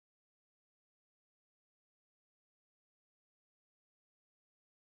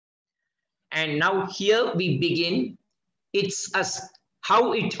And now here we begin. It's as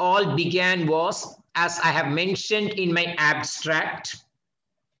how it all began was, as I have mentioned in my abstract,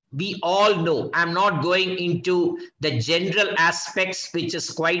 we all know, I'm not going into the general aspects, which is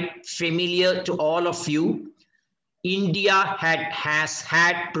quite familiar to all of you. India has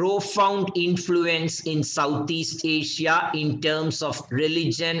had profound influence in Southeast Asia in terms of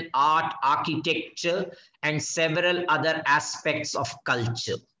religion, art, architecture, and several other aspects of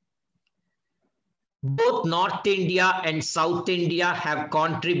culture. Both North India and South India have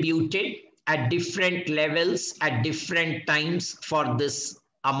contributed at different levels at different times for this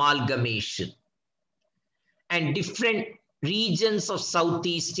amalgamation. And different regions of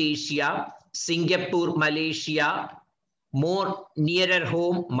Southeast Asia, Singapore, Malaysia, more nearer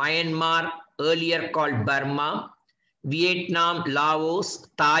home, Myanmar, earlier called Burma, Vietnam, Laos,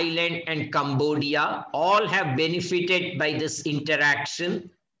 Thailand, and Cambodia all have benefited by this interaction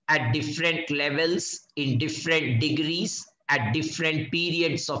at different levels, in different degrees, at different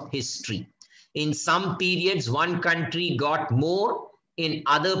periods of history. In some periods, one country got more. In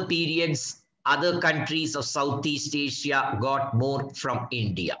other periods, other countries of Southeast Asia got more from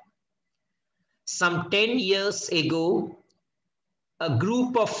India. Some 10 years ago, a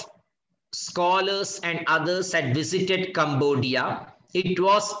group of scholars and others had visited Cambodia. It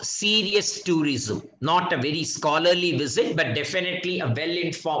was serious tourism, not a very scholarly visit, but definitely a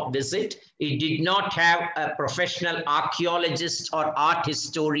well-informed visit. It did not have a professional archaeologist or art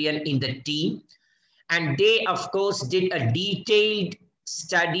historian in the team. And they, of course, did a detailed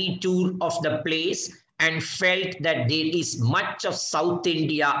study tour of the place and felt that there is much of South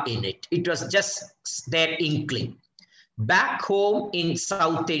India in it. It was just their inkling. Back home in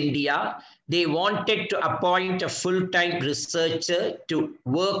South India, they wanted to appoint a full-time researcher to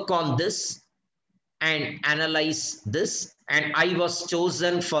work on this and analyze this, and I was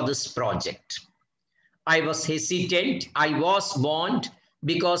chosen for this project. I was hesitant, I was warned,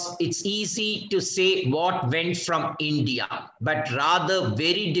 because it's easy to say what went from India, but rather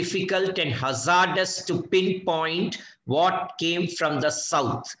very difficult and hazardous to pinpoint what came from the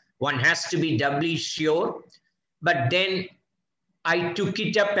South. One has to be doubly sure. But then I took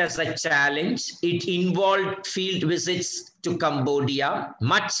it up as a challenge. It involved field visits to Cambodia.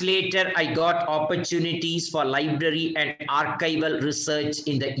 Much later, I got opportunities for library and archival research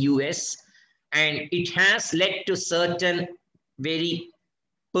in the US. And it has led to certain very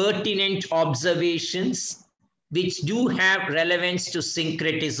pertinent observations which do have relevance to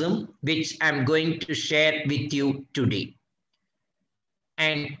syncretism, which I'm going to share with you today.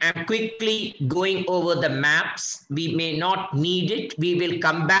 And I'm quickly going over the maps. We may not need it. We will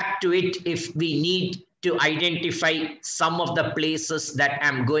come back to it if we need to identify some of the places that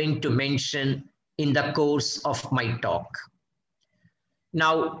I'm going to mention in the course of my talk.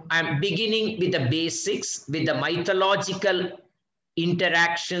 Now, I'm beginning with the basics, with the mythological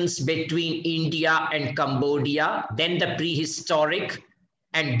interactions between India and Cambodia, then the prehistoric,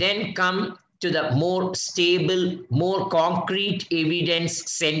 and then come to the more stable, more concrete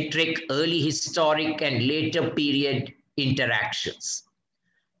evidence-centric early historic and later period interactions.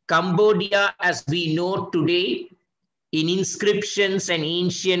 Cambodia, as we know today, in inscriptions and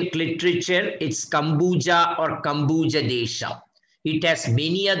ancient literature, it's Kambuja or Kambuja Desha. It has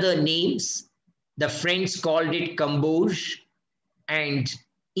many other names. The French called it Cambodge, and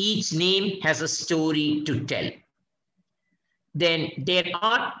each name has a story to tell. Then there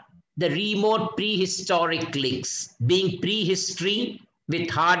are the remote prehistoric links. Being prehistory with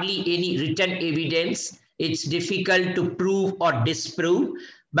hardly any written evidence, it's difficult to prove or disprove,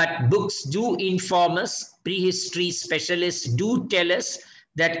 but books do inform us, prehistory specialists do tell us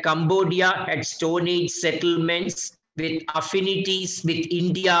that Cambodia had Stone Age settlements with affinities with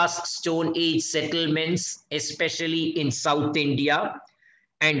India's Stone Age settlements, especially in South India.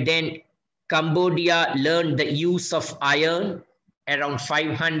 And then Cambodia learned the use of iron around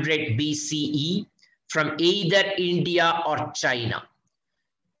 500 BCE from either India or China.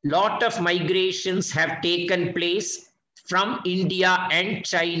 Lot of migrations have taken place from India and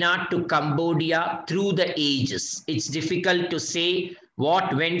China to Cambodia through the ages. It's difficult to say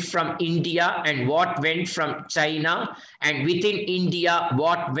what went from India and what went from China, and within India,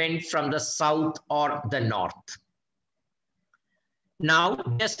 what went from the south or the north. Now,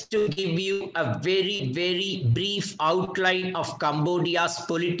 just to give you a very, very brief outline of Cambodia's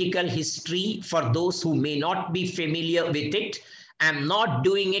political history for those who may not be familiar with it. I'm not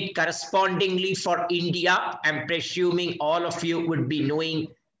doing it correspondingly for India. I'm presuming all of you would be knowing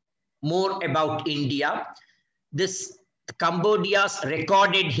more about India. This Cambodia's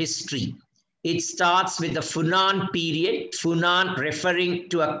recorded history. It starts with the Funan period, Funan referring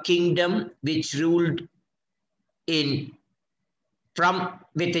to a kingdom which ruled with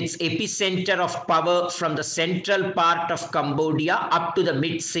its epicenter of power from the central part of Cambodia up to the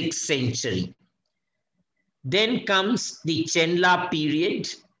mid-6th century. Then comes the Chenla period,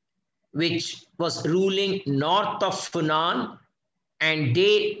 which was ruling north of Funan, and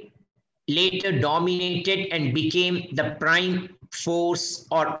they later dominated and became the prime force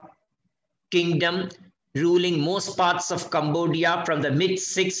or kingdom, ruling most parts of Cambodia from the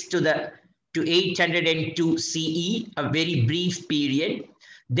mid-6th to 802 CE, a very brief period.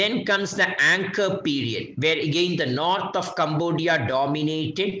 Then comes the Angkor period, where again the north of Cambodia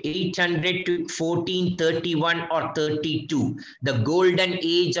dominated, 800 to 1431 or 32, the golden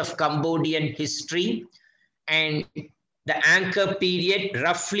age of Cambodian history. And the Angkor period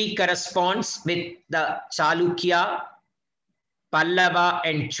roughly corresponds with the Chalukya, Pallava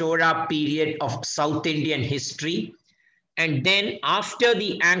and Chola period of South Indian history. And then after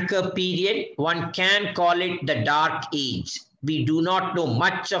the Angkor period, one can call it the Dark Age. We do not know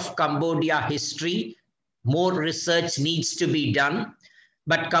much of Cambodia history. More research needs to be done.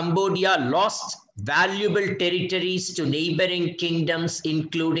 But Cambodia lost valuable territories to neighboring kingdoms,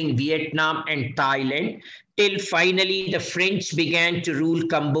 including Vietnam and Thailand, till finally the French began to rule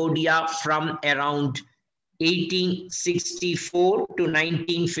Cambodia from around 1864 to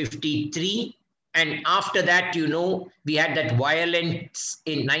 1953. And after that, you know, we had that violence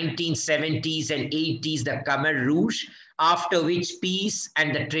in 1970s and 80s, the Khmer Rouge, after which peace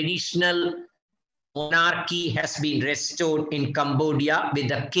and the traditional monarchy has been restored in Cambodia, with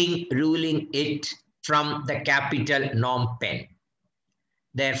the king ruling it from the capital Phnom Penh.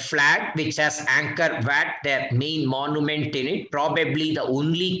 Their flag, which has Angkor Wat, their main monument in it, probably the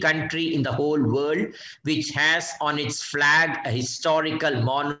only country in the whole world which has on its flag a historical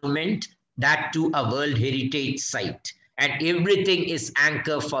monument, that too a World Heritage Site. And everything is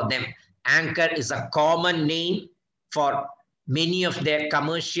Angkor for them. Angkor is a common name for many of their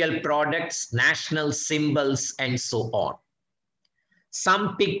commercial products, national symbols, and so on.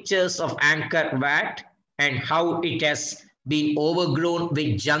 Some pictures of Angkor Wat and how it has been overgrown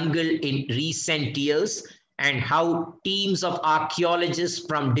with jungle in recent years, and how teams of archaeologists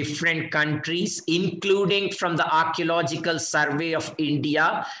from different countries, including from the Archaeological Survey of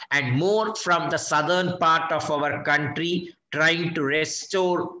India and more from the southern part of our country, trying to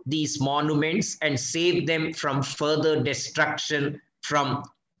restore these monuments and save them from further destruction from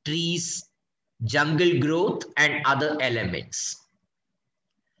trees, jungle growth, and other elements.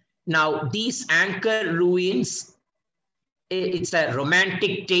 Now, these Angkor ruins, it's a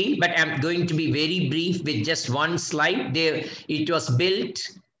romantic tale, but I'm going to be very brief with just one slide. It was built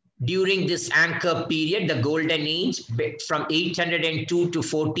during this Angkor period, the Golden Age, from 802 to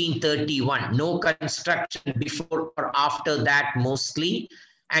 1431. No construction before or after that mostly.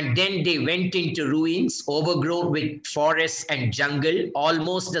 And then they went into ruins, overgrown with forests and jungle,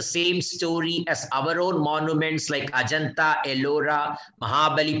 almost the same story as our own monuments like Ajanta, Ellora,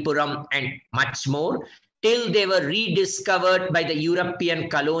 Mahabalipuram, and much more, till they were rediscovered by the European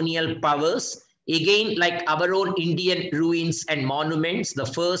colonial powers. Again, like our own Indian ruins and monuments, the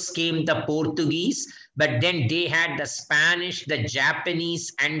first came the Portuguese, but then they had the Spanish, the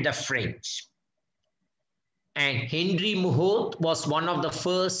Japanese, and the French. And Henry Muhot was one of the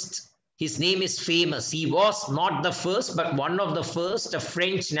first. His name is famous. He was not the first, but one of the first, a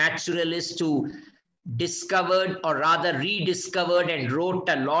French naturalist who discovered, or rather rediscovered, and wrote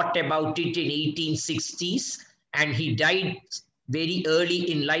a lot about it in 1860s. And he died very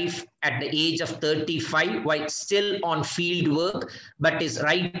early in life at the age of 35 while still on field work, but his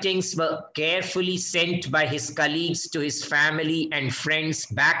writings were carefully sent by his colleagues to his family and friends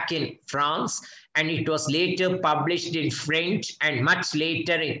back in France, and it was later published in French and much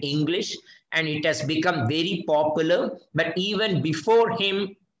later in English, and it has become very popular. But even before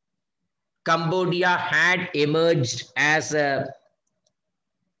him, Cambodia had emerged as a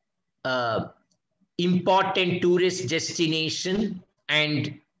important tourist destination,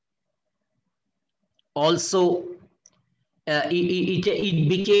 and also it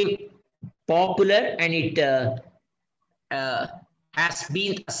became popular, and it has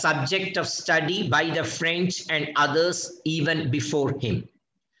been a subject of study by the French and others even before him.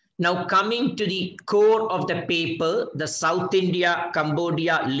 Now, coming to the core of the paper, the South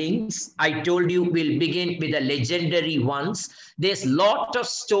India-Cambodia links, I told you we'll begin with the legendary ones. There's a lot of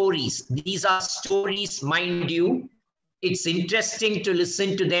stories. These are stories, mind you. It's interesting to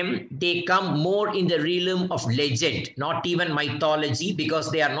listen to them. They come more in the realm of legend, not even mythology,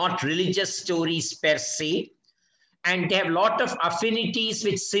 because they are not religious stories per se. and they have a lot of affinities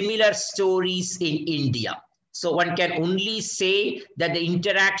with similar stories in India. So one can only say that the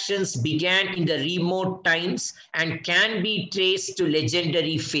interactions began in the remote times and can be traced to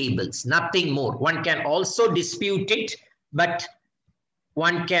legendary fables, nothing more. One can also dispute it, but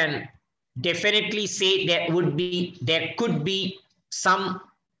one can definitely say there could be some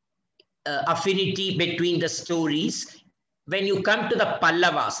affinity between the stories. When you come to the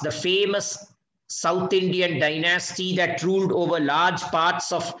Pallavas, the famous South Indian dynasty that ruled over large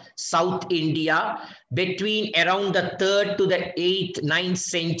parts of South India between around the 3rd to the 8th, 9th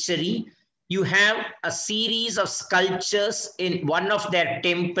century, you have a series of sculptures in one of their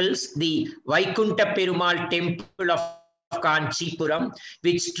temples, the Vaikunta Perumal temple of Kanchipuram,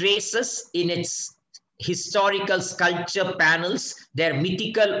 which traces in its historical sculpture panels their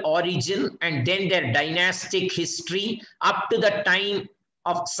mythical origin and then their dynastic history up to the time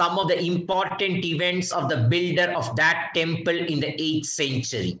of some of the important events of the builder of that temple in the 8th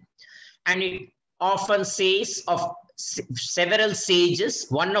century. And it often says of several sages.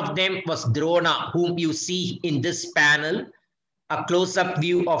 One of them was Drona, whom you see in this panel, a close-up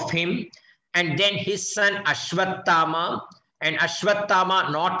view of him, and then his son Ashwatthama, and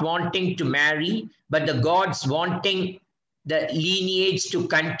Ashwatthama not wanting to marry, but the gods wanting the lineage to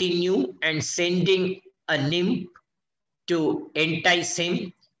continue and sending a nymph to entice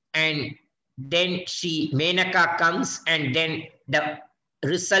him. And then Menaka comes, and then the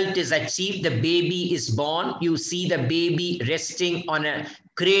result is achieved. The baby is born. You see the baby resting on a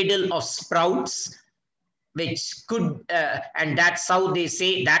cradle of sprouts, which could, and that's how they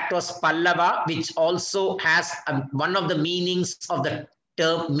say that was Pallava, which also has one of the meanings of the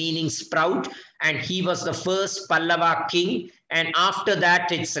term meaning sprout. And he was the first Pallava king. And after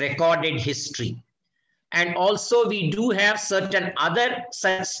that, it's recorded history. And also we do have certain other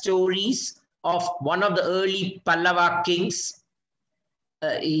such stories of one of the early Pallava kings.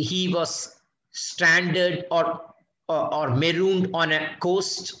 He was stranded or marooned on a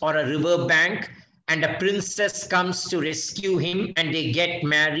coast or a river bank, and a princess comes to rescue him, and they get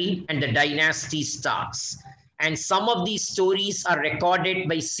married, and the dynasty starts. And some of these stories are recorded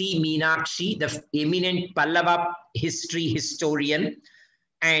by C. Meenakshi, the eminent Pallava history historian.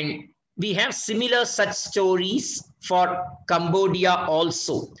 And we have similar such stories for Cambodia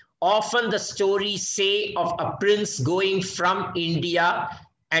also. Often the stories say of a prince going from India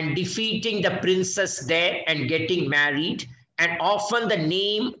and defeating the princess there and getting married. And often the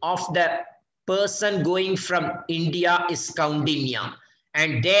name of the person going from India is Kaundinya,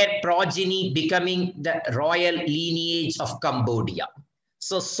 and their progeny becoming the royal lineage of Cambodia.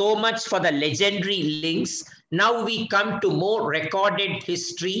 So much for the legendary links. Now we come to more recorded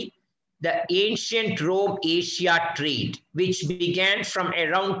history, the ancient Rome-Asia trade, which began from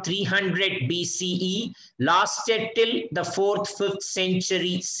around 300 BCE, lasted till the 4th, 5th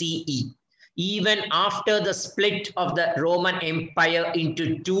century CE. Even after the split of the Roman Empire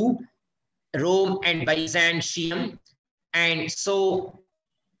into two, Rome and Byzantium. And so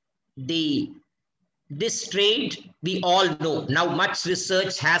this trade, we all know. Now much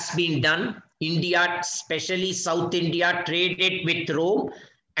research has been done. India, especially South India, traded with Rome,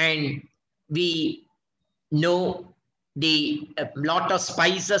 and we know a lot of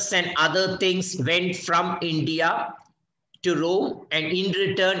spices and other things went from India to Rome, and in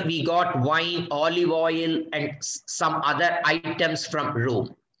return we got wine, olive oil, and some other items from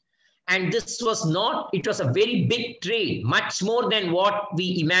Rome. And this was not, it was a very big trade, much more than what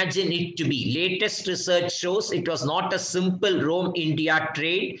we imagine it to be. Latest research shows it was not a simple Rome-India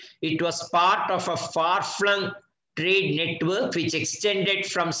trade. It was part of a far-flung trade network which extended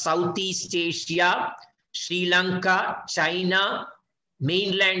from Southeast Asia, Sri Lanka, China,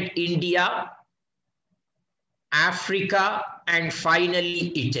 mainland India, Africa, and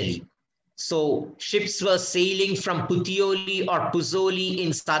finally Italy. So ships were sailing from Puteoli or Puzzoli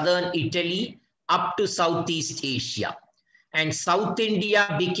in southern Italy up to Southeast Asia. And South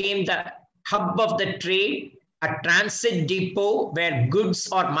India became the hub of the trade, a transit depot where goods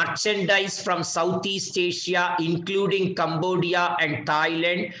or merchandise from Southeast Asia, including Cambodia and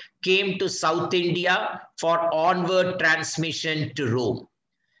Thailand, came to South India for onward transmission to Rome.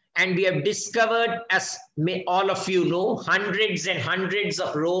 And we have discovered, as all of you know, hundreds and hundreds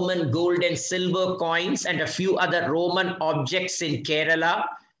of Roman gold and silver coins and a few other Roman objects in Kerala.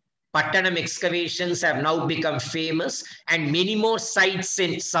 Pattanam excavations have now become famous, and many more sites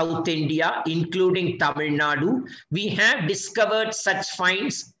in South India, including Tamil Nadu. We have discovered such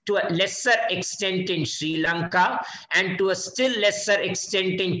finds to a lesser extent in Sri Lanka and to a still lesser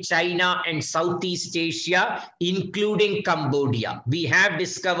extent in China and Southeast Asia, including Cambodia. We have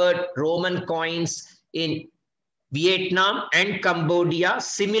discovered Roman coins in Vietnam and Cambodia,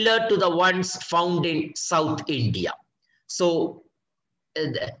 similar to the ones found in South India. So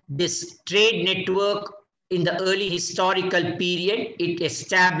this trade network in the early historical period, it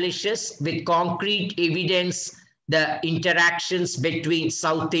establishes with concrete evidence the interactions between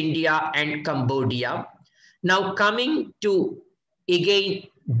South India and Cambodia. Now coming to, again,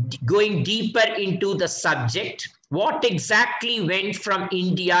 going deeper into the subject, what exactly went from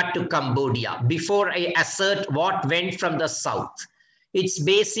India to Cambodia? Before I assert what went from the south, it's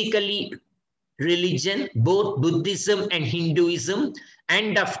basically religion, both Buddhism and Hinduism,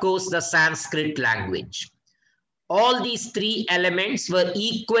 and of course the Sanskrit language. All these three elements were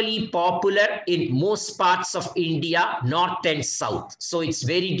equally popular in most parts of India, north and south. So it's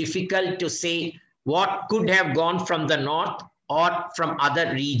very difficult to say what could have gone from the north or from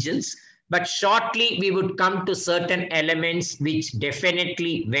other regions. But shortly, we would come to certain elements which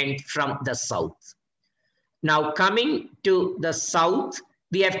definitely went from the south. Now, coming to the south,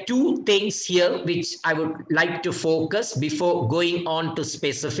 we have two things here which I would like to focus before going on to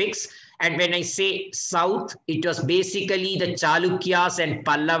specifics. And when I say south, it was basically the Chalukyas and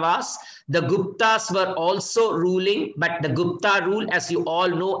Pallavas. The Guptas were also ruling, but the Gupta rule, as you all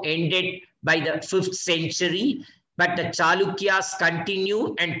know, ended by the 5th century. But the Chalukyas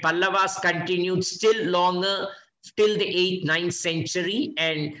continued and Pallavas continued still longer, till the 8th, 9th century.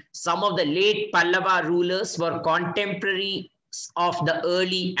 And some of the late Pallava rulers were contemporaries of the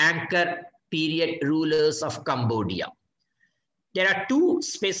early Angkor period rulers of Cambodia. There are two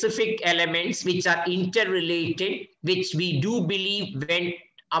specific elements which are interrelated, which we do believe went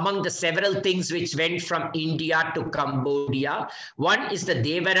among the several things which went from India to Cambodia. One is the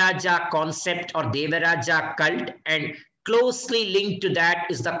Devaraja concept or Devaraja cult, and closely linked to that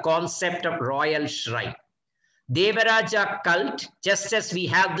is the concept of royal shrine. Devaraja cult, just as we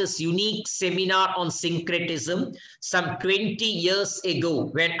have this unique seminar on syncretism some 20 years ago,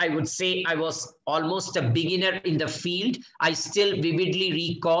 when I would say I was almost a beginner in the field, I still vividly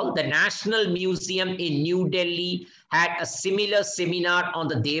recall the National Museum in New Delhi had a similar seminar on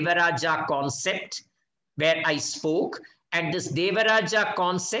the Devaraja concept where I spoke. And this Devaraja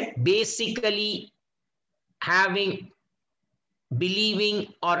concept basically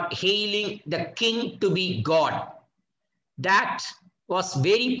believing or hailing the king to be God. That was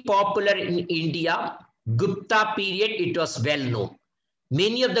very popular in India. Gupta period, it was well known.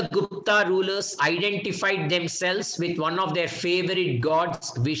 Many of the Gupta rulers identified themselves with one of their favorite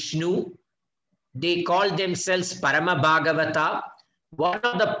gods, Vishnu. They called themselves Parama Bhagavata. One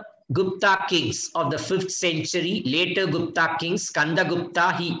of the Gupta kings of the 5th century, later Gupta kings, Skanda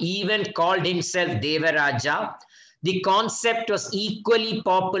Gupta, he even called himself Devaraja. The concept was equally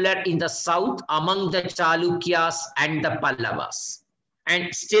popular in the south among the Chalukyas and the Pallavas,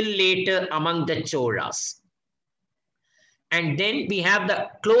 and still later among the Cholas. And then we have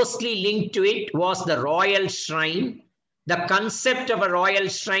the closely linked to it was the royal shrine. The concept of a royal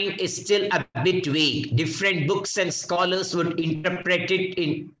shrine is still a bit vague. Different books and scholars would interpret it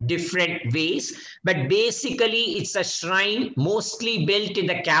in different ways. But basically, it's a shrine mostly built in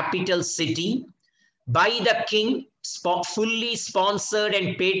the capital city by the king, fully sponsored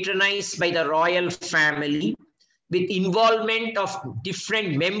and patronized by the royal family, with involvement of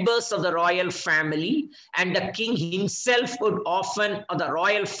different members of the royal family, and the king himself would often, or the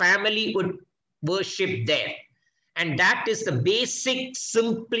royal family would worship there. And that is the basic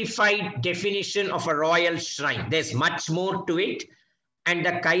simplified definition of a royal shrine. There's much more to it. And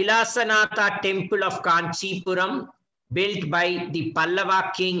the Kailasanatha temple of Kanchipuram, built by the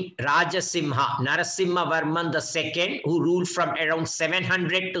Pallava king Rajasimha, Narasimhavarman II, who ruled from around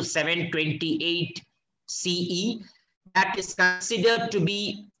 700 to 728 CE. That is considered to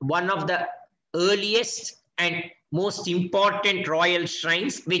be one of the earliest and most important royal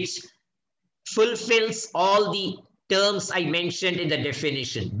shrines, which fulfills all the terms I mentioned in the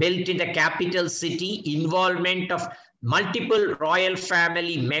definition. Built in the capital city, involvement of multiple royal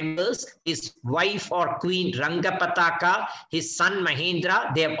family members, his wife or queen Rangapataka, his son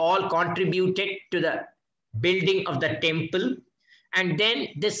Mahendra, they have all contributed to the building of the temple. And then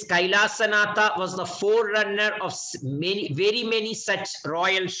this Kailasanatha was the forerunner of very many such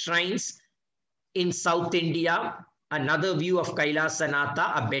royal shrines in South India. Another view of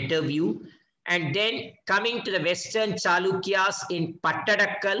Kailasanatha, a better view. And then coming to the Western Chalukyas in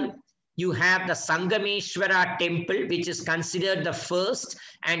Pattadakkal, you have the Sangameshwara temple, which is considered the first,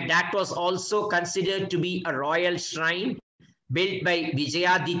 and that was also considered to be a royal shrine built by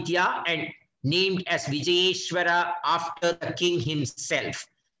Vijayaditya and named as Vijayeshwara after the king himself.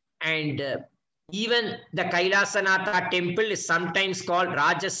 And even the Kailasanatha temple is sometimes called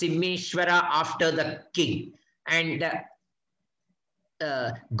Rajasimheshwara after the king. And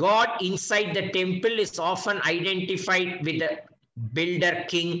God inside the temple is often identified with the builder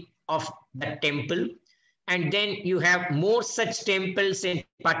king of the temple. And then you have more such temples in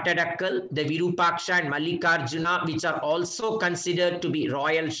Pattadakkal, the Virupaksha and Mallikarjuna, which are also considered to be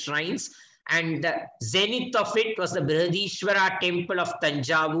royal shrines. And the zenith of it was the Brihadishwara temple of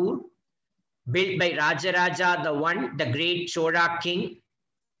Tanjavur, built by Rajaraja the One, the great Chola king,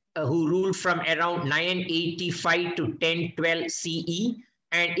 who ruled from around 985 to 1012 CE.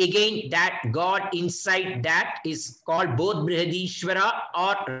 And again, that god inside that is called both Brihadishwara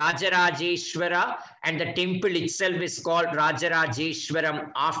or Rajarajeshwara, and the temple itself is called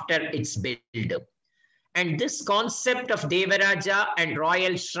Rajarajeshwaram after its builder. And this concept of Devaraja and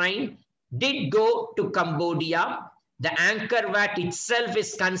royal shrine did go to Cambodia. The Angkor Wat itself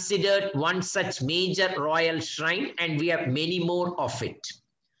is considered one such major royal shrine, and we have many more of it.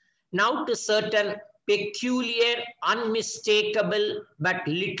 Now to certain peculiar, unmistakable, but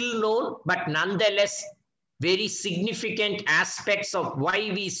little known, but nonetheless very significant aspects of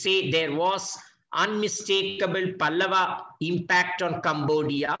why we say there was unmistakable Pallava impact on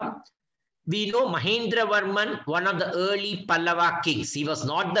Cambodia. We know Mahendravarman, one of the early Pallava kings. He was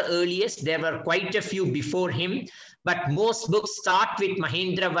not the earliest. There were quite a few before him. But most books start with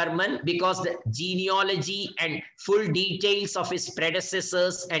Mahendravarman because the genealogy and full details of his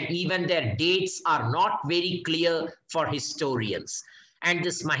predecessors and even their dates are not very clear for historians. And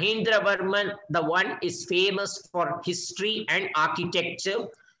this Mahendravarman, the one, is famous for history and architecture.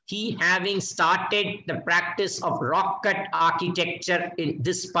 He having started the practice of rock cut architecture in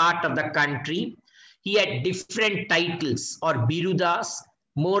this part of the country. He had different titles or birudas,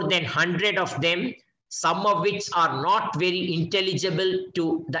 more than 100 of them, some of which are not very intelligible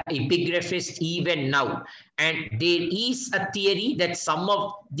to the epigraphist even now. And there is a theory that some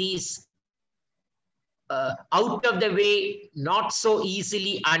of these out of the way, not so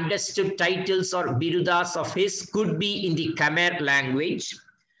easily understood titles or birudas of his could be in the Khmer language.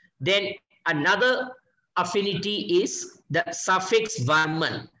 Then another affinity is the suffix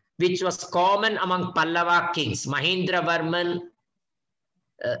Varman, which was common among Pallava kings, Mahendravarman,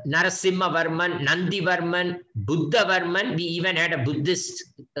 Narasimhavarman, Nandivarman, Buddhavarman. We even had a Buddhist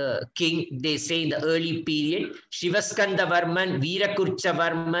king, they say, in the early period, Shivaskandavarman,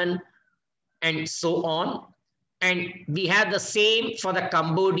 Veerakurchavarman, and so on. And we have the same for the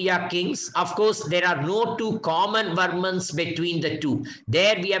Cambodia kings. Of course, there are no two common Varmans between the two.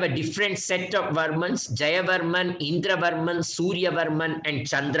 There we have a different set of Varmans, Jayavarman, Indravarman, Suryavarman, and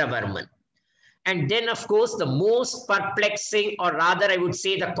Chandravarman. And then, of course, the most perplexing, or rather I would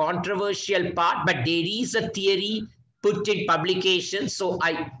say the controversial part, but there is a theory put in publication, so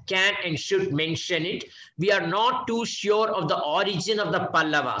I can and should mention it. We are not too sure of the origin of the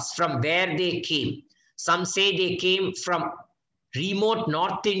Pallavas, from where they came. Some say they came from remote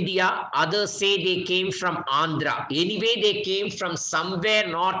North India, others say they came from Andhra. Anyway, they came from somewhere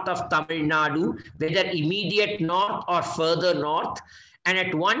north of Tamil Nadu, whether immediate north or further north. And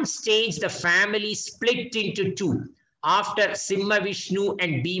at one stage, the family split into two. After Simhavishnu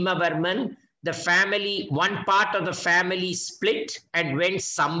and Bhimavarman, the family, one part of the family split and went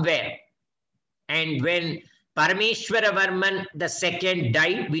somewhere. And when Parameshwaravarman II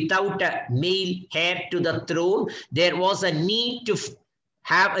died without a male heir to the throne, there was a need to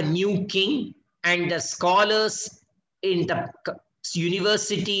have a new king, and the scholars in the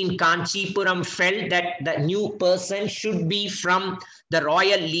university in Kanchipuram felt that the new person should be from the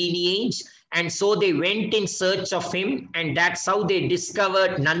royal lineage, and so they went in search of him, and that's how they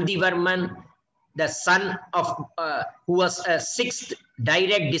discovered Nandivarman, the son of who was a sixth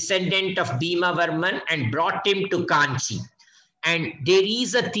direct descendant of Bhimavarman, and brought him to Kanchi. And there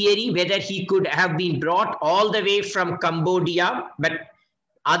is a theory whether he could have been brought all the way from Cambodia, but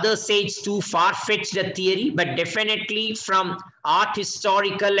others say it's too far-fetched a theory, but definitely from art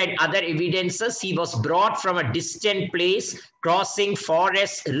historical and other evidences, he was brought from a distant place, crossing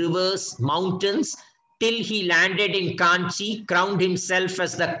forests, rivers, mountains, till he landed in Kanchi, crowned himself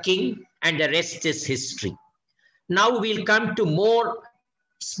as the king, and the rest is history. Now we'll come to more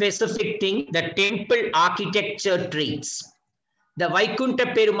specific thing, the temple architecture traits. The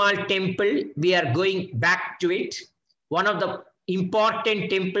Vaikunta Perumal temple, we are going back to it. One of the important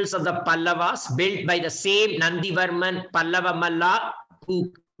temples of the Pallavas, built by the same Nandivarman Pallava Malla,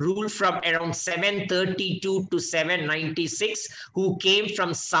 who ruled from around 732 to 796, who came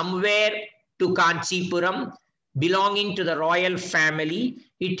from somewhere to Kanchipuram, belonging to the royal family.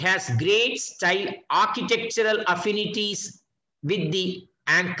 It has great style architectural affinities with the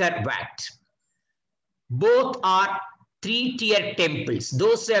Angkor Wat. Both are three-tier temples.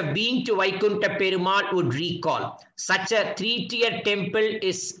 Those who have been to Vaikunta Perumal would recall. Such a three-tier temple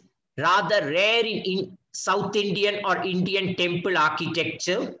is rather rare in South Indian or Indian temple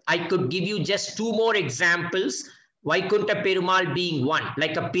architecture. I could give you just two more examples. Vaikunta Perumal being one.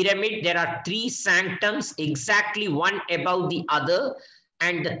 Like a pyramid, there are three sanctums, exactly one above the other,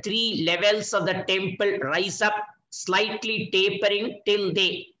 and the three levels of the temple rise up, slightly tapering till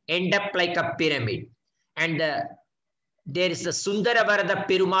they end up like a pyramid. And there is the Sundaravarada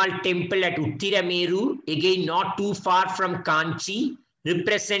Perumal temple at Uttirameru, again not too far from Kanchi,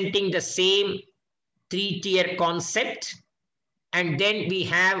 representing the same three-tier concept. And then we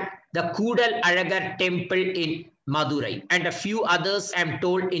have the Kudal Alagar temple in Madurai and a few others I'm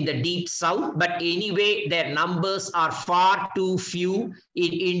told in the deep south, but anyway their numbers are far too few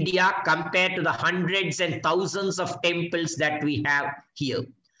in India compared to the hundreds and thousands of temples that we have here.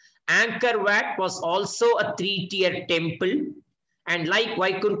 Angkor Wat was also a three-tier temple, and like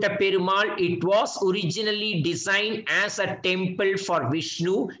Vaikunta Perumal, it was originally designed as a temple for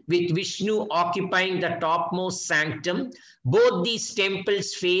Vishnu, with Vishnu occupying the topmost sanctum. Both these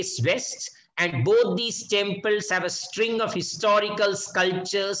temples face west, and both these temples have a string of historical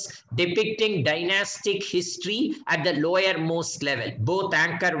sculptures depicting dynastic history at the lowermost level, both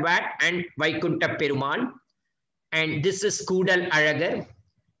Angkor Wat and Vaikunta Perumal. And this is Kudal Alagar.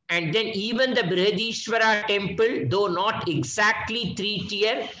 And then even the Brihadishwara temple, though not exactly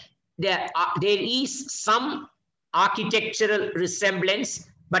three-tier, there is some architectural resemblance,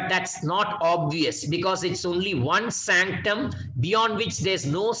 but that's not obvious because it's only one sanctum beyond which there's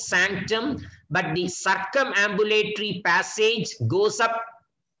no sanctum, but the circumambulatory passage goes up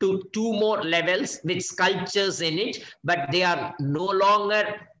to two more levels with sculptures in it, but they are no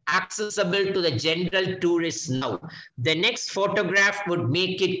longer accessible to the general tourists now. The next photograph would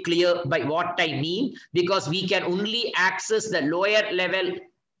make it clear by what I mean, because we can only access the lower level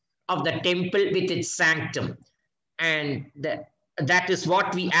of the temple with its sanctum. And that is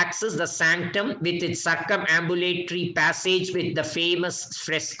what we access, the sanctum with its circumambulatory passage with the famous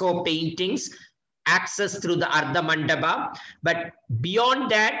fresco paintings, access through the Ardha Mandapa. But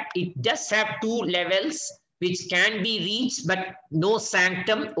beyond that, it does have two levels which can be reached, but no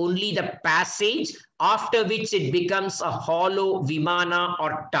sanctum, only the passage, after which it becomes a hollow vimana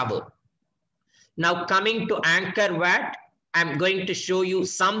or tower. Now coming to Angkor Wat, I'm going to show you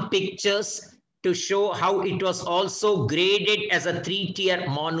some pictures to show how it was also graded as a three-tier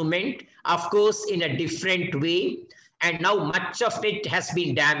monument, of course in a different way. And now much of it has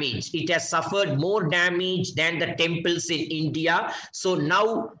been damaged. It has suffered more damage than the temples in India. So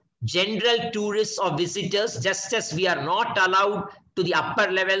now general tourists or visitors, just as we are not allowed to the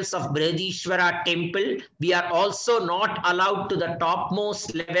upper levels of Brihadishwara temple, we are also not allowed to the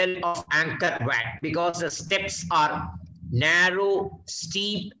topmost level of Angkor Wat because the steps are narrow,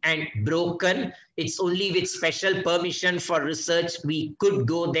 steep, and broken. It's only with special permission for research we could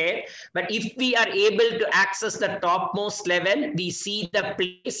go there. But if we are able to access the topmost level, we see the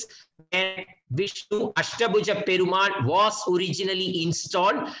place where Vishnu Ashtabhuja Perumal was originally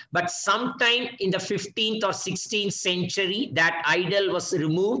installed, but sometime in the 15th or 16th century, that idol was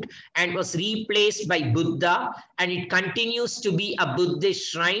removed and was replaced by Buddha, and it continues to be a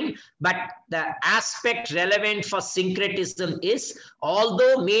Buddhist shrine. But the aspect relevant for syncretism is,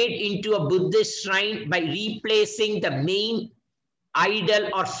 although made into a Buddhist shrine by replacing the main idol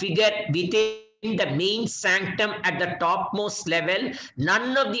or figure within the main sanctum at the topmost level,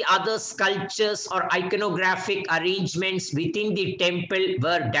 none of the other sculptures or iconographic arrangements within the temple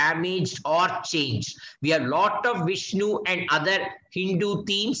were damaged or changed. We have a lot of Vishnu and other Hindu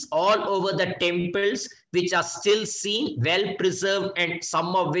themes all over the temples, which are still seen, well preserved, and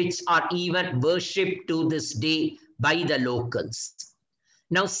some of which are even worshipped to this day by the locals.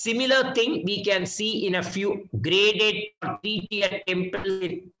 Now, similar thing we can see in a few graded three-tier temples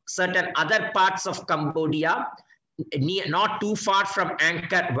in certain other parts of Cambodia, not too far from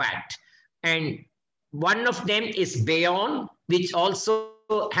Angkor Wat. And one of them is Bayon, which also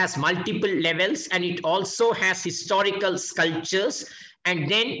has multiple levels, and it also has historical sculptures.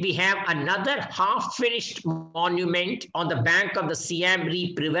 And then we have another half-finished monument on the bank of the Siam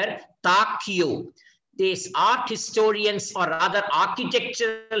Reap River, Ta Keo. These art historians, or rather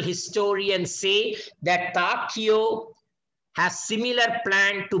architectural historians, say that Ta Keo has similar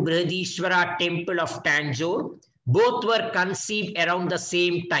plan to Brihadishwara temple of Tanjore. Both were conceived around the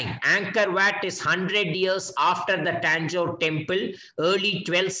same time. Angkor Wat is 100 years after the Tanjore temple, early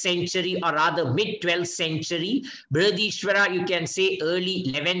 12th century or rather mid 12th century. Brihadishwara, you can say early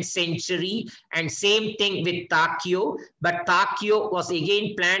 11th century, and same thing with Takyo. But Takyo was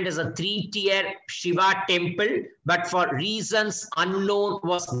again planned as a 3-tier Shiva temple, but for reasons unknown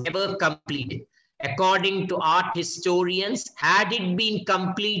was never completed. According to art historians, had it been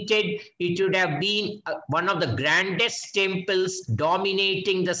completed, it would have been one of the grandest temples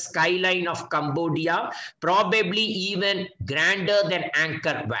dominating the skyline of Cambodia, probably even grander than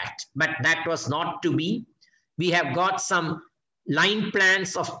Angkor Wat. But that was not to be. We have got some line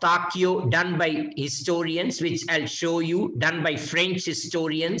plans of Takyo done by historians, which I'll show you, done by French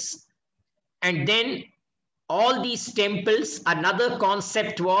historians. And then all these temples, another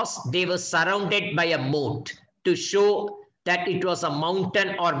concept was they were surrounded by a moat to show that it was a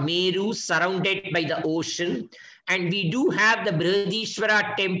mountain or Meru surrounded by the ocean. And we do have the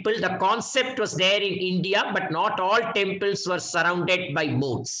Brihadishwara temple. The concept was there in India, but not all temples were surrounded by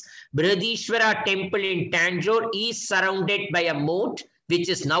moats. Brihadishwara temple in Tanjore is surrounded by a moat, which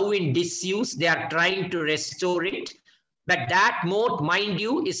is now in disuse. They are trying to restore it. But that moat, mind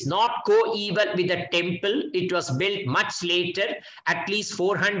you, is not coeval with the temple. It was built much later, at least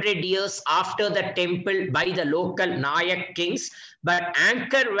 400 years after the temple by the local Nayak kings. But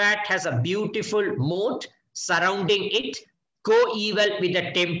Angkor Wat has a beautiful moat surrounding it, coeval with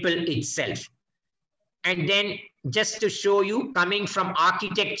the temple itself. And then just to show you, coming from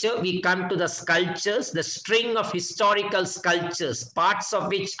architecture, we come to the sculptures, the string of historical sculptures, parts of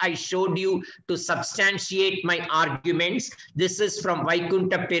which I showed you to substantiate my arguments. This is from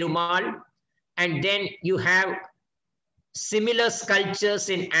Vaikunta Perumal. And then you have similar sculptures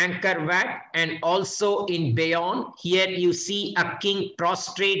in Angkor Wat and also in Beyon. Here you see a king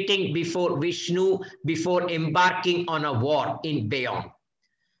prostrating before Vishnu before embarking on a war in Beyon.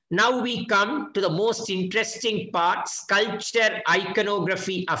 Now we come to the most interesting part, sculpture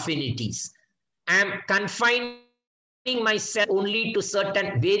iconography affinities. I am confining myself only to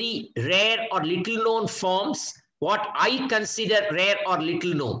certain very rare or little known forms, what I consider rare or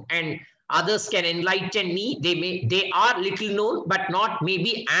little known, and others can enlighten me. They are little known, but not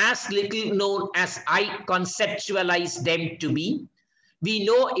maybe as little known as I conceptualize them to be. We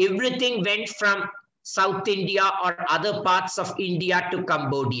know everything went from South India or other parts of India to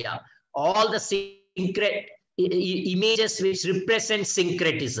Cambodia. All the images which represent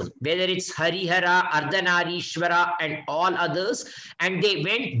syncretism, whether it's Harihara, Ardhanarishwara and all others, and they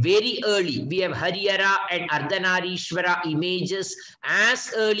went very early. We have Harihara and Ardhanarishwara images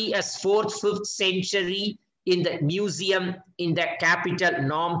as early as 4th, 5th century in the museum in the capital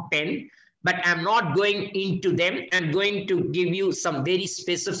Phnom Penh. But I'm not going into them. I'm going to give you some very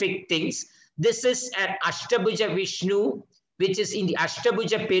specific things. This is an Ashtabhuja Vishnu, which is in the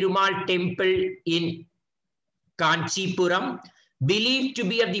Ashtabhuja Perumal temple in Kanchipuram, believed to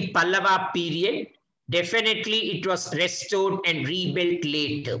be of the Pallava period. Definitely it was restored and rebuilt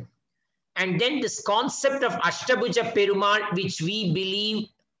later. And then this concept of Ashtabhuja Perumal, which we believe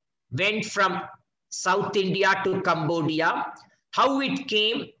went from South India to Cambodia. How it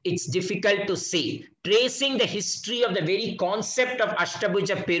came, it's difficult to say. Tracing the history of the very concept of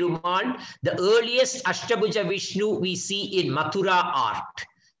Ashtabhuja Perumal, the earliest Ashtabhuja Vishnu we see in Mathura art.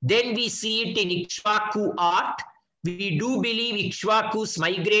 Then we see it in Ikshvaku art. We do believe Ikshvakus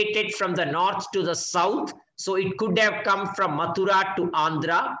migrated from the north to the south. So it could have come from Mathura to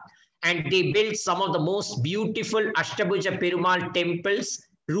Andhra. And they built some of the most beautiful Ashtabhuja Perumal temples,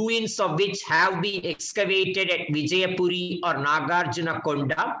 ruins of which have been excavated at Vijayapuri or Nagarjuna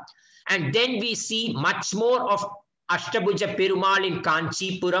Konda. And then we see much more of Ashtabhuja Perumal in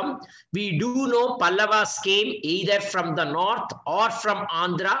Kanchipuram. We do know Pallavas came either from the north or from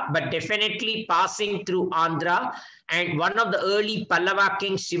Andhra, but definitely passing through Andhra. And one of the early Pallava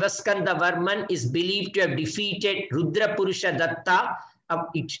kings, Shivaskanda Varman, is believed to have defeated Rudrapurusha Datta,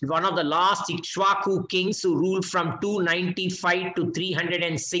 one of the last Ikshvaku kings who ruled from 295 to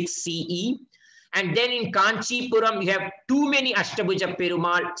 306 CE. And then in Kanchipuram, you have too many Ashtabhuja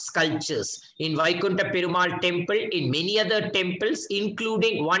Perumal sculptures in Vaikunta Perumal temple, in many other temples,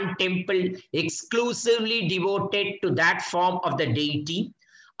 including one temple exclusively devoted to that form of the deity.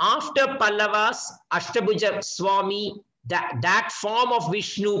 After Pallavas, Ashtabhuja Swami, that form of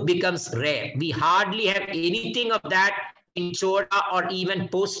Vishnu becomes rare. We hardly have anything of that in Chola or even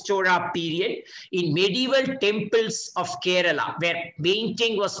post-Chola period. In medieval temples of Kerala, where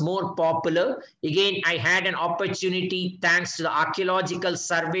painting was more popular, again, I had an opportunity, thanks to the Archaeological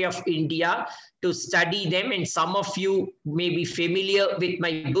Survey of India, to study them. And some of you may be familiar with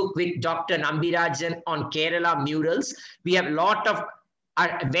my book with Dr. Nambirajan on Kerala murals. We have a lot of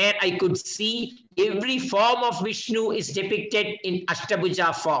where I could see every form of Vishnu is depicted in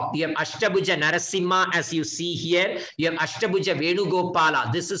Ashtabhuja form. You have Ashtabhuja Narasimha, as you see here. You have Ashtabhuja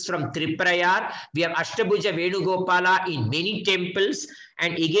Venugopala. This is from Triprayar. We have Ashtabhuja Venugopala in many temples.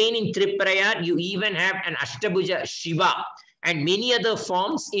 And again in Triprayar, you even have an Ashtabhuja Shiva. And many other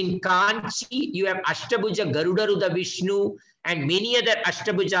forms. In Kanchi, you have Ashtabhuja Garudaruda Vishnu and many other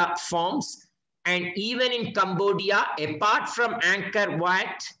Ashtabhuja forms. And even in Cambodia, apart from Angkor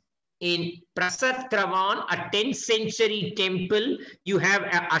Wat, in Prasat Kravan, a 10th century temple, you have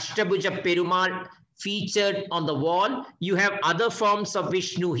Ashtabhuja Perumal featured on the wall. You have other forms of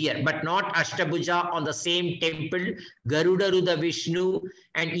Vishnu here, but not Ashtabhuja on the same temple, Garudaruda Vishnu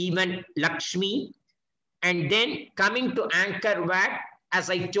and even Lakshmi. And then coming to Angkor Wat,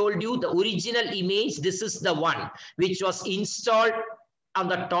 as I told you, the original image, this is the one which was installed on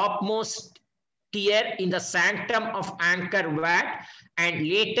the topmost tier in the sanctum of Angkor Wat, and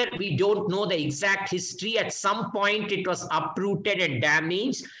later we don't know the exact history. At some point it was uprooted and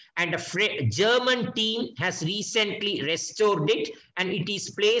damaged, and a German team has recently restored it, and it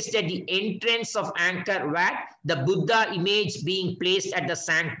is placed at the entrance of Angkor Wat, the Buddha image being placed at the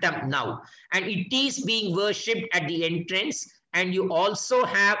sanctum now, and it is being worshipped at the entrance. And you also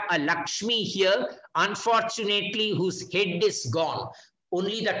have a Lakshmi here, unfortunately, whose head is gone.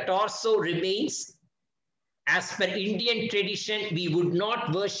 Only the torso remains. As per Indian tradition, we would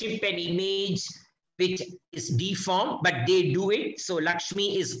not worship an image which is deformed, but they do it. So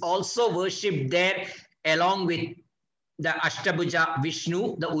Lakshmi is also worshipped there along with the Ashtabhuja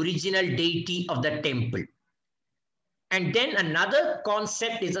Vishnu, the original deity of the temple. And then another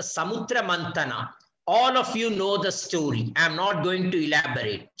concept is a Samutra Mantana. All of you know the story. I'm not going to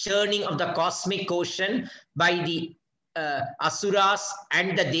elaborate. Churning of the cosmic ocean by the Asuras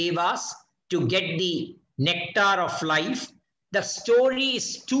and the Devas to get the nectar of life. The story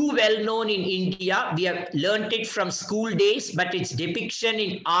is too well known in India. We have learnt it from school days, but its depiction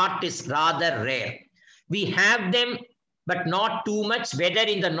in art is rather rare. We have them, but not too much, whether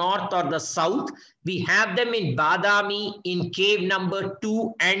in the north or the south. We have them in Badami in cave number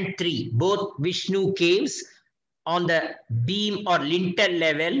 2 and 3, both Vishnu caves on the beam or lintel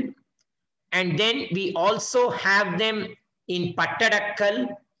level. And then we also have them in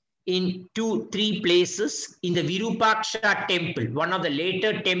Pattadakkal in 2-3 places. In the Virupaksha temple, one of the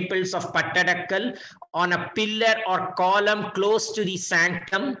later temples of Pattadakkal, on a pillar or column close to the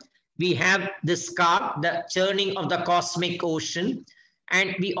sanctum, we have this carved, the churning of the cosmic ocean.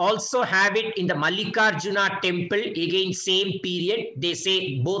 And we also have it in the Mallikarjuna temple, again same period. They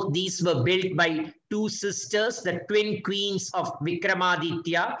say both these were built by 2 sisters, the twin queens of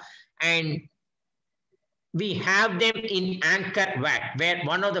Vikramaditya. And we have them in Angkor Wat, where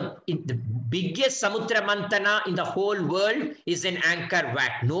one of the biggest Samutra Mantana in the whole world is in Angkor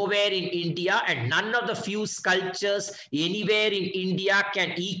Wat, nowhere in India, and none of the few sculptures anywhere in India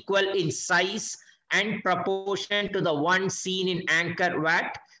can equal in size and proportion to the one seen in Angkor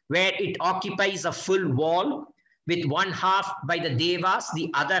Wat, where it occupies a full wall with one half by the Devas,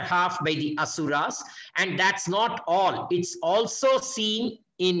 the other half by the Asuras. And that's not all. It's also seen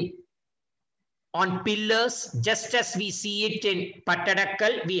on pillars, just as we see it in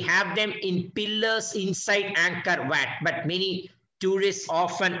Pattadakkal. We have them in pillars inside Angkor Wat, but many tourists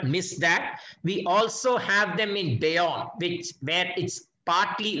often miss that. We also have them in Bayon, where it's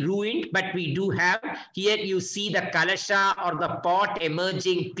partly ruined, but we do have. Here you see the Kalasha or the pot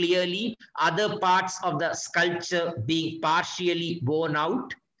emerging clearly, other parts of the sculpture being partially worn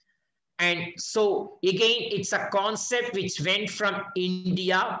out. And so again, it's a concept which went from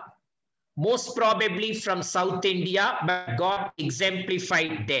India, most probably from South India, but got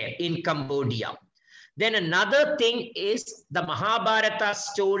exemplified there in Cambodia. Then another thing is the Mahabharata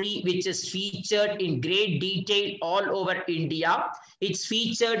story, which is featured in great detail all over India. It's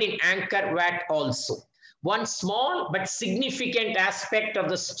featured in Angkor Wat also. One small but significant aspect of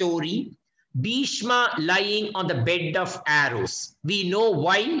the story, Bhishma lying on the bed of arrows. We know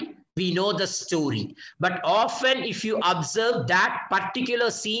why. We know the story, but often if you observe, that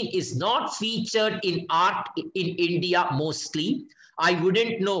particular scene is not featured in art in India mostly. I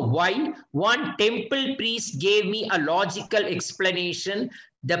wouldn't know why. One temple priest gave me a logical explanation,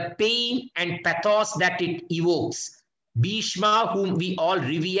 the pain and pathos that it evokes. Bhishma, whom we all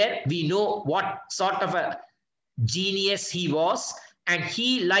revere, we know what sort of a genius he was. And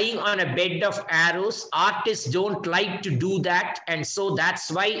he lying on a bed of arrows, artists don't like to do that. And so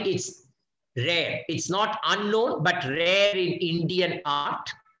that's why it's rare. It's not unknown, but rare in Indian art.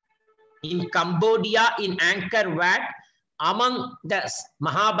 In Cambodia, in Angkor Wat, among the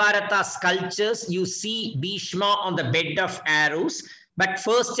Mahabharata sculptures, you see Bhishma on the bed of arrows. But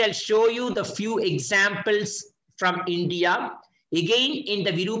first I'll show you the few examples from India. Again, in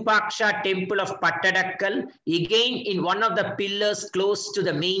the Virupaksha temple of Pattadakkal, again in one of the pillars close to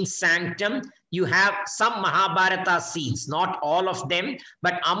the main sanctum, you have some Mahabharata scenes, not all of them,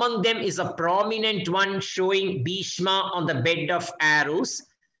 but among them is a prominent one showing Bhishma on the bed of arrows.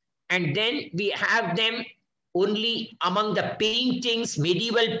 And then we have them only among the paintings,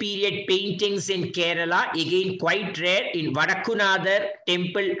 medieval period paintings in Kerala, again quite rare. In Vadakunadar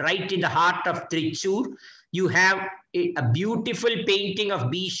temple, right in the heart of Trichur, you have a beautiful painting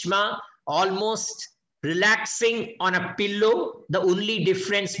of Bhishma almost relaxing on a pillow, the only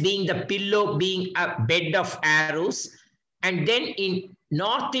difference being the pillow being a bed of arrows. And then in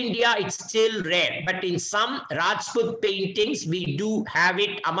North India, it's still rare, but in some Rajput paintings, we do have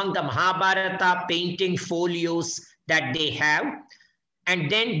it among the Mahabharata painting folios that they have. And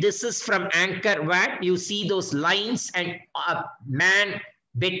then this is from Angkor Wat. You see those lines and a man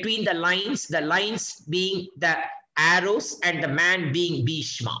between the lines being the arrows and the man being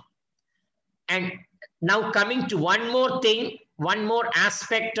Bhishma. And now coming to one more thing, one more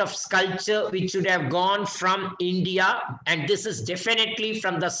aspect of sculpture which should have gone from India, and this is definitely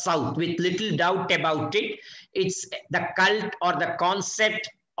from the south with little doubt about it. It's the cult or the concept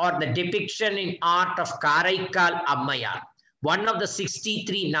or the depiction in art of Karaikal Ammayar, one of the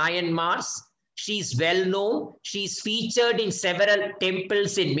 63 Nayanmars. She's well known. She's featured in several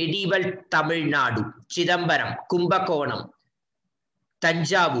temples in medieval Tamil Nadu, Chidambaram, Kumbakonam,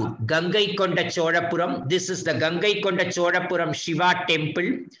 Tanjavur, Gangaikonda Chorapuram. This is the Gangaikonda Chorapuram Shiva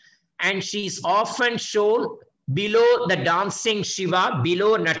temple. And she's often shown below the dancing Shiva,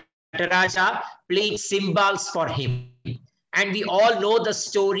 below Nataraja, playing cymbals for him. And we all know the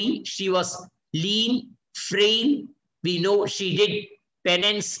story. She was lean, frail. We know she did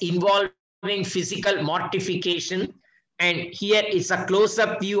penance involving physical mortification. And here is a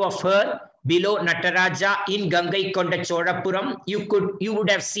close-up view of her below Nataraja in Gangaikonda Chorapuram. You would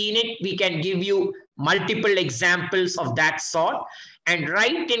have seen it. We can give you multiple examples of that sort. And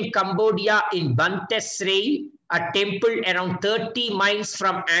right in Cambodia, in Bantesrei, a temple around 30 miles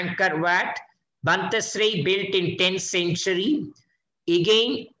from Angkor Wat, Bantesrei built in 10th century.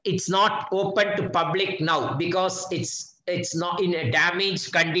 Again, it's not open to public now because it's not in a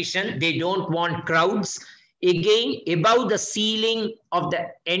damaged condition. They don't want crowds. Again, above the ceiling of the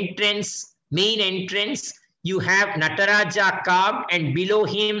entrance, main entrance, you have Nataraja carved, and below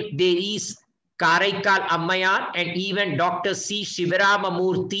him there is Karaikal Ammayar, and even Dr. C.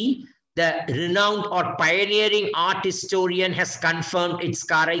 Shivaramamurthy, the renowned or pioneering art historian, has confirmed it's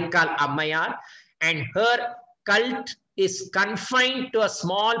Karaikal Ammayar, and her cult is confined to a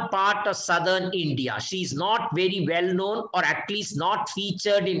small part of southern India. She's not very well known, or at least not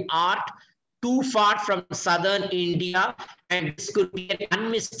featured in art too far from southern India, and this could be an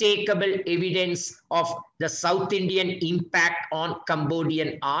unmistakable evidence of the South Indian impact on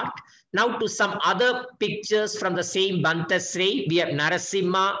Cambodian art. Now to some other pictures from the same Bantasrei. We have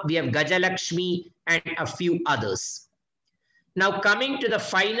Narasimha, we have Gajalakshmi, and a few others. Now coming to the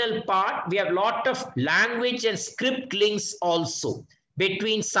final part, we have a lot of language and script links also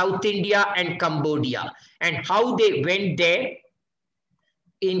between South India and Cambodia and how they went there.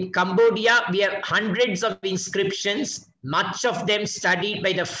 In Cambodia, we have hundreds of inscriptions, much of them studied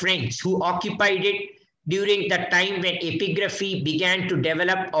by the French who occupied it during the time when epigraphy began to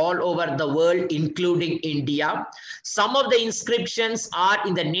develop all over the world, including India. Some of the inscriptions are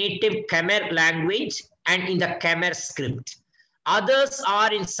in the native Khmer language and in the Khmer script. Others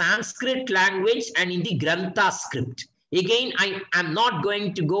are in Sanskrit language and in the Grantha script. Again, I am not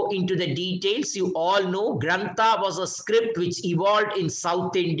going to go into the details. You all know Grantha was a script which evolved in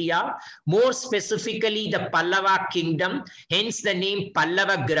South India, more specifically the Pallava kingdom, hence the name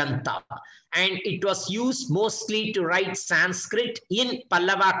Pallava Grantha. And it was used mostly to write Sanskrit in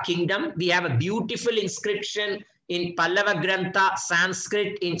Pallava kingdom. We have a beautiful inscription in Pallava Grantha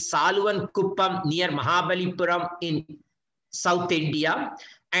Sanskrit in Saluvan Kuppam near Mahabalipuram in South India.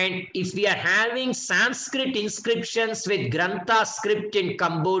 And if we are having Sanskrit inscriptions with Grantha script in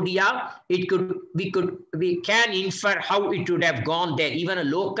Cambodia, we can infer how it would have gone there. Even a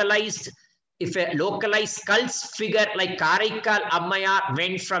localized sculpt's figure like Karaikal Ammayar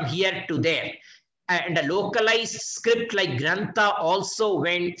went from here to there. and a localized script like Grantha also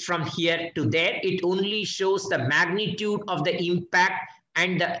went from here to there. It only shows the magnitude of the impact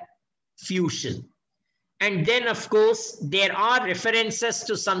and the fusion. And then, of course, there are references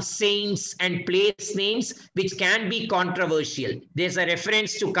to some saints and place names which can be controversial. There's a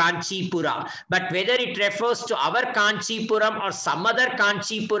reference to Kanchipura, but whether it refers to our Kanchipuram or some other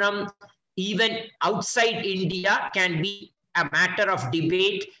Kanchipuram, even outside India, can be a matter of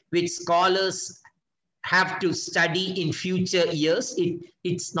debate which scholars have to study in future years.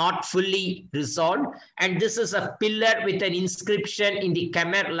 It's not fully resolved. And this is a pillar with an inscription in the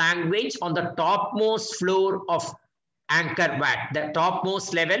Khmer language on the topmost floor of Angkor Wat, the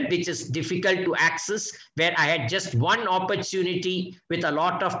topmost level, which is difficult to access, where I had just one opportunity with a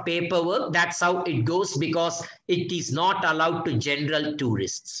lot of paperwork. That's how it goes, because it is not allowed to general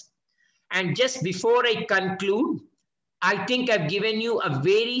tourists. And just before I conclude, I think I've given you a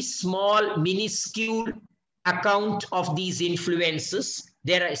very small, minuscule account of these influences.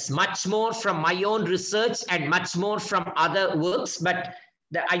 There is much more from my own research and much more from other works, but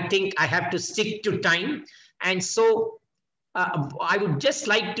I think I have to stick to time. And so I would just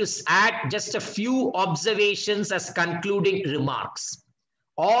like to add just a few observations as concluding remarks.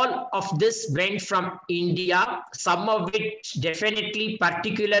 All of this went from India, some of it definitely,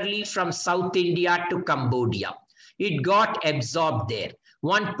 particularly from South India to Cambodia. It got absorbed there.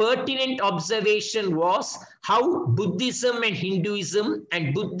 One pertinent observation was how Buddhism and Hinduism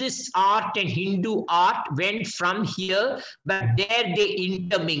and Buddhist art and Hindu art went from here, but there they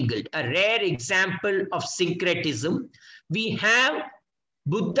intermingled. A rare example of syncretism. We have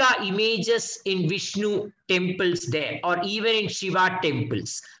Buddha images in Vishnu temples there, or even in Shiva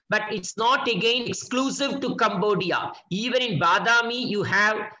temples. But it's not again exclusive to Cambodia. Even in Badami, you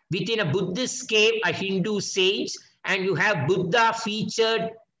have within a Buddhist cave a Hindu sage, and you have Buddha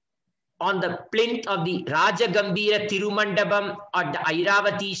featured on the plinth of the Rajagambira Tirumandabam or the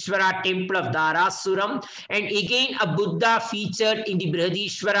Airavatishvara temple of Dharasuram, and again a Buddha featured in the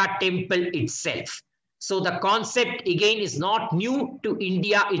Brihadishvara temple itself. So the concept again is not new to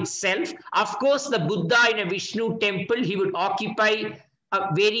India itself. Of course, the Buddha in a Vishnu temple, he would occupy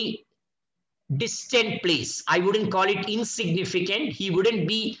a very distant place. I wouldn't call it insignificant. He wouldn't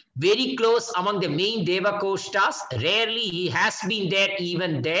be very close among the main Devakoshtas. Rarely he has been there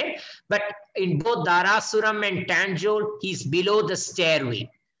even there. But in both Dharasuram and Tanjore, he's below the stairway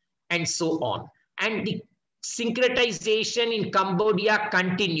and so on. And the syncretization in Cambodia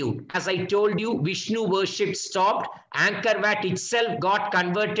continued. As I told you, Vishnu worship stopped. Angkor Wat itself got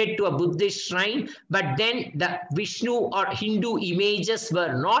converted to a Buddhist shrine, but then the Vishnu or Hindu images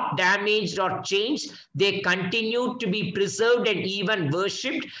were not damaged or changed. They continued to be preserved and even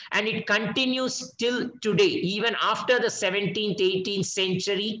worshipped, and it continues till today, even after the 17th, 18th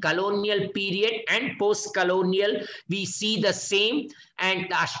century, colonial period and post-colonial, we see the same. And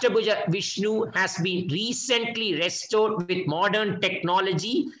the Ashtabhuja Vishnu has been recently restored with modern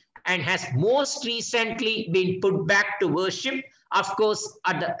technology and has most recently been put back to worship, of course,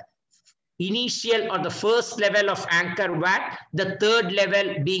 at the initial or the first level of Angkor Wat, the third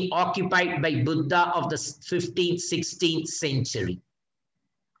level being occupied by Buddha of the 15th, 16th century.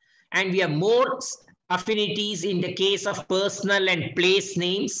 And we have more affinities in the case of personal and place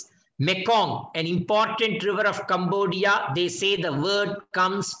names. Mekong, an important river of Cambodia, they say the word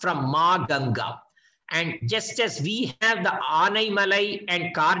comes from Ma Ganga. And just as we have the Anai Malai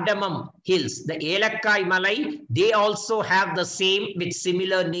and Cardamom hills, the Elakkai Malai, they also have the same with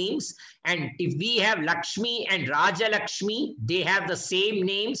similar names. And if we have Lakshmi and Raja Lakshmi, they have the same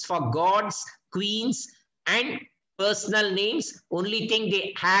names for gods, queens, and personal names. Only thing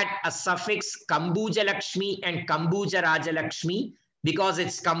they had a suffix Kambuja Lakshmi and Kambuja Raja Lakshmi, because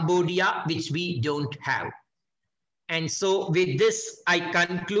it's Cambodia, which we don't have. And so with this, I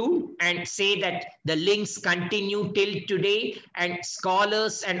conclude and say that the links continue till today, and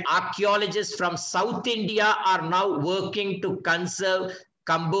scholars and archaeologists from South India are now working to conserve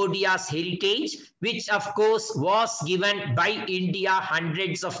Cambodia's heritage, which of course was given by India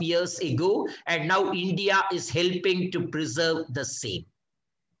hundreds of years ago, and now India is helping to preserve the same.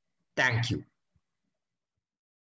 Thank you.